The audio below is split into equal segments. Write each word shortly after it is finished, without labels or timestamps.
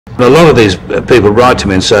A lot of these people write to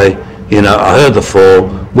me and say, you know, I heard The Fall,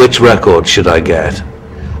 which record should I get?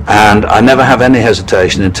 And I never have any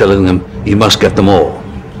hesitation in telling them, you must get them all.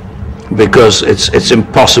 Because it's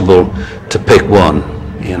impossible to pick one,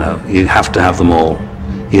 you know, you have to have them all.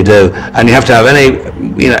 You do, and you have to have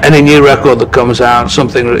any new record that comes out,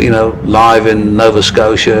 something, you know, live in Nova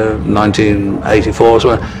Scotia, 1984 or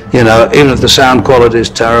something, you know, even if the sound quality is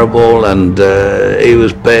terrible and he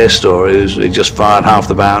was pissed or he just fired half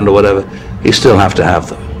the band or whatever, you still have to have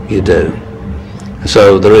them. You do.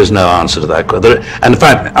 So there is no answer to that question. And in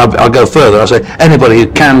fact, I'll go further. I'll say anybody who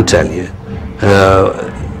can tell you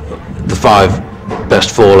the 5 best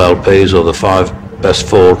Fall LPs or the 5 best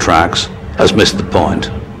Fall tracks has missed the point.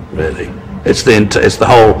 Really, it's the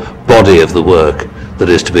whole body of the work that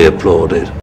is to be applauded.